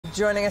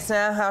Joining us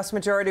now, House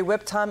Majority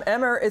Whip Tom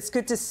Emmer. It's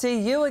good to see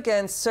you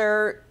again,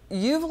 sir.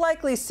 You've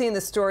likely seen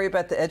the story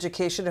about the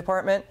Education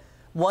Department.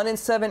 1 in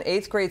 7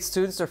 8th grade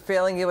students are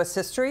failing U.S.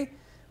 history.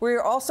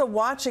 We're also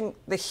watching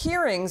the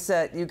hearings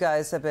that you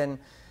guys have been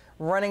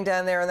running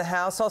down there in the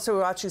House. Also,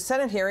 we're watching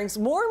Senate hearings.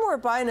 More and more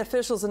Biden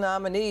officials and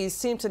nominees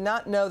seem to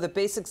not know the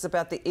basics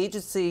about the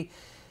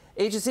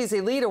agencies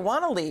they lead or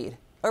want to lead.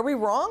 Are we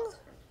wrong?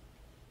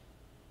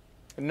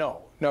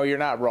 No, you're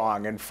not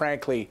wrong. And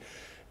frankly,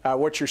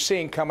 what you're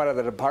seeing come out of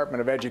the Department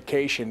of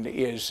Education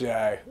is,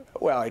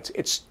 well,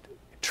 it's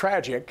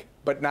tragic,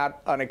 but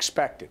not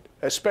unexpected,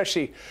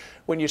 especially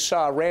when you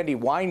saw Randy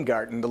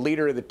Weingarten, the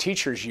leader of the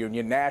teachers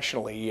union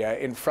nationally,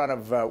 in front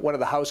of one of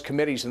the House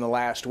committees in the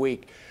last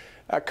week,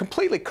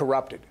 completely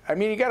corrupted. I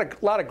mean, you got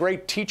a lot of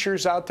great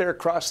teachers out there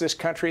across this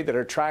country that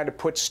are trying to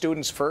put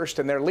students first,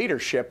 and their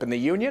leadership in the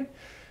union,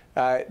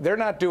 they're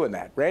not doing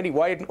that. Randy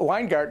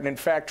Weingarten, in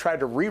fact,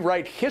 tried to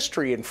rewrite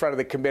history in front of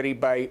the committee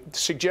by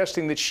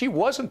suggesting that she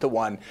wasn't the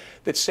one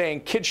that's saying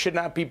kids should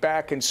not be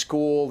back in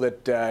school,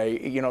 that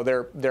you know,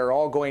 they're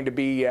all going to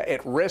be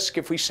at risk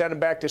if we send them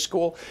back to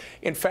school.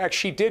 In fact,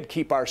 she did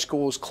keep our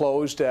schools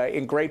closed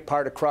in great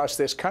part across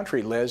this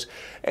country, Liz.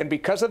 And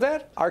because of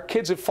that, our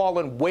kids have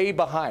fallen way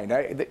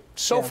behind.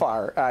 So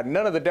far,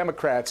 none of the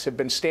Democrats have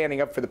been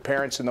standing up for the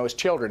parents and those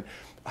children.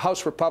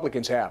 House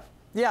Republicans have.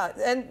 Yeah,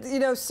 and, you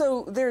know,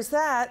 so there's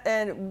that,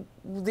 and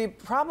the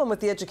problem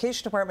with the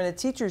Education Department and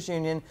Teachers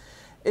Union,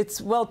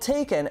 it's well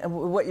taken,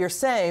 what you're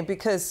saying,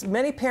 because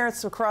many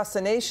parents across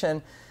the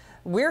nation,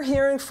 we're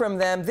hearing from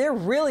them, they're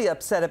really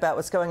upset about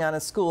what's going on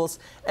in schools,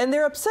 and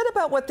they're upset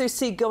about what they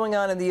see going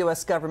on in the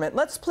U.S. government.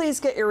 Let's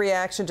please get your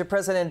reaction to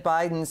President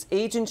Biden's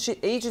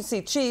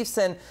agency chiefs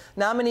and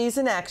nominees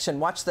in action.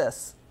 Watch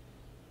this.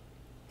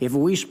 If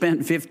we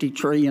spent $50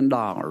 trillion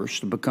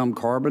to become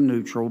carbon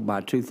neutral by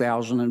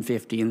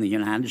 2050 in the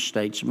United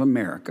States of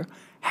America,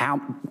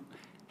 how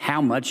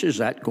much is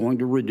that going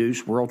to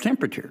reduce world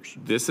temperatures?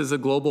 This is a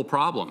global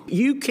problem.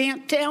 You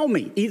can't tell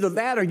me. Either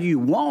that or you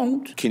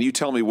won't. Can you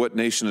tell me what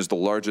nation is the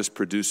largest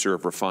producer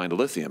of refined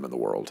lithium in the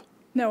world?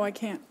 No, I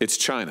can't. It's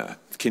China.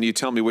 Can you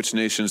tell me which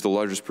nation is the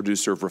largest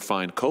producer of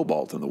refined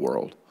cobalt in the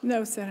world?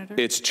 No, Senator.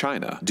 It's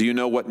China. Do you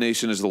know what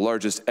nation is the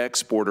largest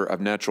exporter of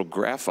natural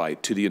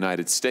graphite to the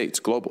United States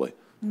globally?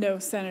 No,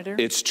 Senator.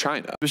 It's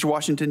China. Mr.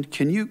 Washington,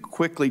 can you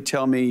quickly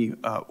tell me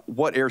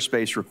what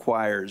airspace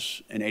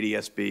requires an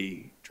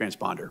ADS-B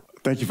transponder?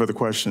 Thank you for the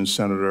question,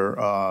 Senator.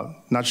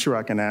 Not sure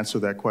I can answer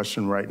that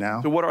question right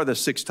now. So what are the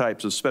 6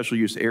 types of special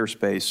use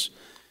airspace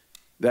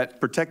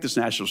that protect this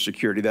national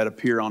security that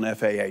appear on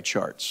FAA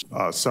charts?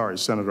 Sorry,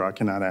 Senator, I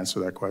cannot answer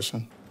that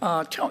question.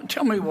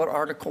 Tell me what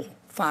Article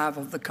 5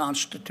 of the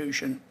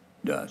Constitution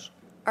does.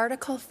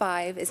 Article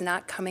 5 is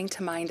not coming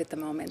to mind at the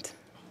moment.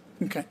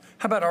 Okay.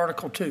 How about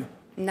Article 2?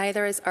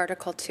 Neither is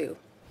Article 2.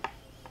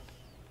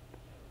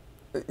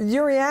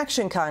 Your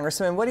reaction,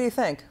 Congressman, what do you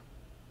think?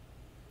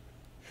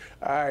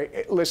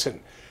 Listen,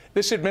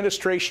 this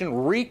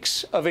administration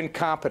reeks of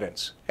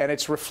incompetence, and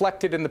it's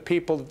reflected in the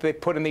people that they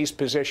put in these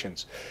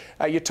positions.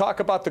 You talk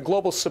about the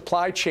global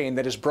supply chain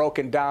that is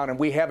broken down, and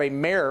we have a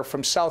mayor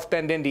from South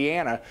Bend,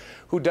 Indiana,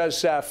 who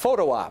does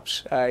photo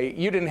ops.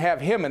 You didn't have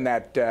him in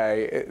that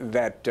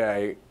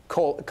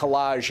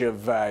collage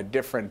of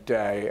different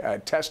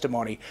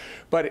testimony,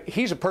 but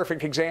he's a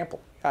perfect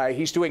example.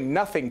 He's doing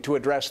nothing to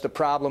address the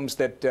problems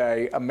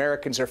that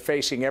Americans are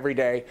facing every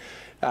day,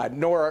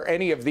 nor are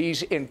any of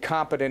these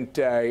incompetent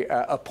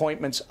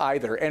appointments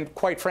either. And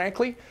quite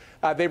frankly,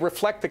 they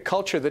reflect the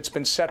culture that's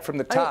been set from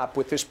the top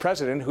with this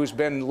president who's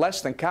been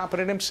less than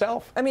competent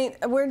himself. I mean,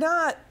 we're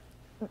not,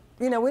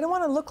 you know, we don't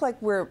want to look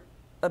like we're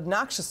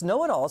obnoxious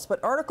know-it-alls,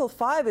 but Article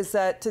 5 is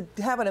that to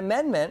have an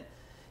amendment,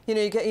 you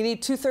know, you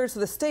need 2/3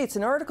 of the states,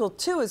 and Article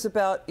 2 is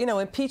about, you know,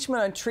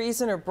 impeachment on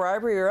treason or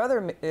bribery or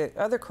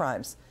other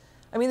crimes.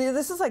 I mean,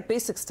 this is like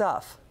basic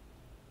stuff.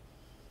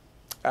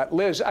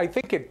 Liz, I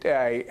think it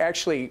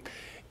actually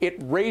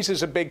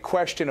raises a big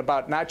question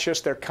about not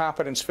just their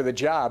competence for the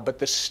job, but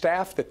the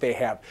staff that they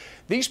have.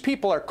 These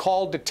people are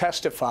called to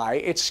testify.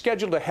 It's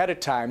scheduled ahead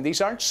of time.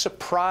 These aren't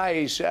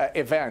surprise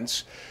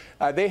events.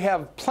 They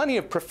have plenty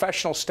of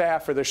professional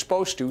staff, or they're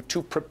supposed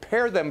to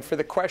prepare them for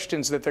the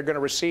questions that they're going to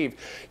receive.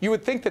 You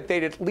would think that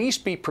they'd at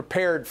least be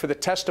prepared for the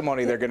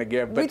testimony they're going to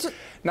give. But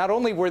not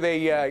only were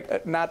they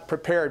not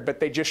prepared, but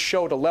they just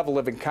showed a level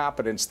of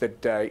incompetence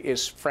that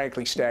is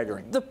frankly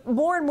staggering. The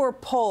more and more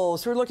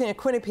polls, we're looking at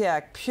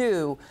Quinnipiac,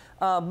 Pew,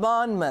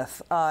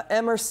 Monmouth,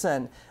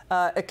 Emerson,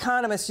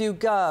 Economist,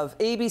 YouGov,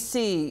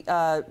 ABC,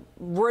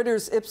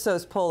 Reuters,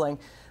 Ipsos polling.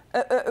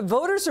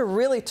 Voters are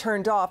really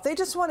turned off. They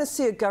just want to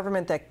see a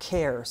government that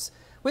cares.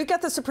 We've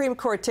got the Supreme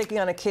Court taking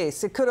on a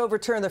case. It could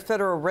overturn the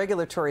federal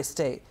regulatory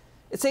state.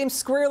 It's aimed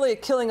squarely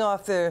at killing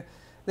off the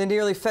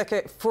nearly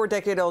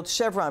 4-decade-old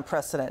Chevron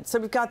precedent. So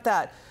we've got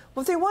that.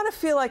 What they want to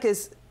feel like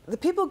is the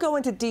people go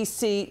into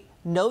D.C.,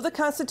 know the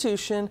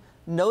Constitution,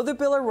 know the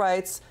Bill of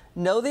Rights,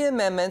 know the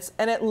amendments,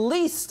 and at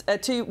least,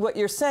 to what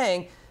you're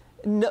saying,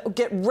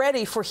 get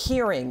ready for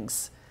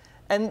hearings.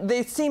 And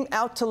they seem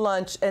out to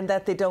lunch and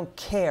that they don't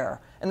care.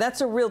 And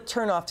that's a real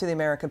turnoff to the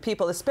American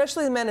people,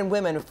 especially the men and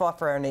women who fought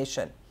for our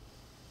nation.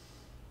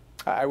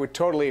 I would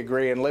totally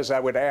agree. And Liz, I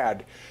would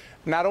add,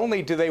 not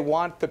only do they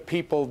want the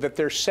people that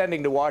they're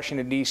sending to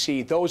Washington,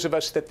 D.C., those of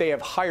us that they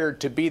have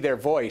hired to be their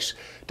voice,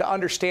 to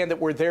understand that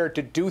we're there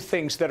to do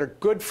things that are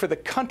good for the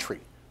country,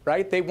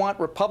 right? They want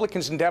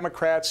Republicans and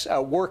Democrats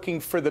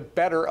working for the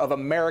better of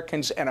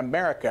Americans and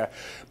America.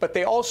 But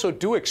they also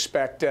do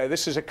expect,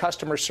 this is a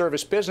customer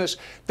service business,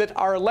 that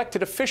our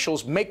elected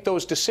officials make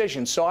those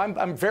decisions. So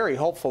I'm very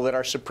hopeful that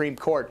our Supreme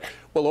Court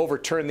will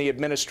overturn the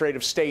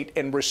administrative state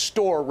and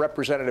restore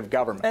representative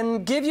government.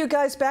 And give you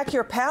guys back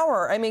your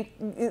power. I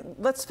mean,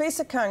 let's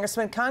face it,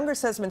 Congressman,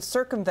 Congress has been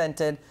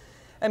circumvented.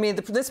 I mean,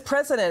 this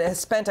president has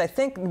spent, I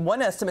think,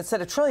 one estimate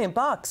said $1 trillion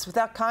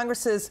without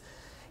Congress's,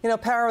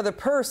 power of the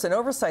purse and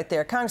oversight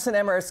there. Congressman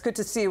Emmer, it's good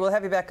to see you. We'll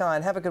have you back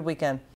on. Have a good weekend.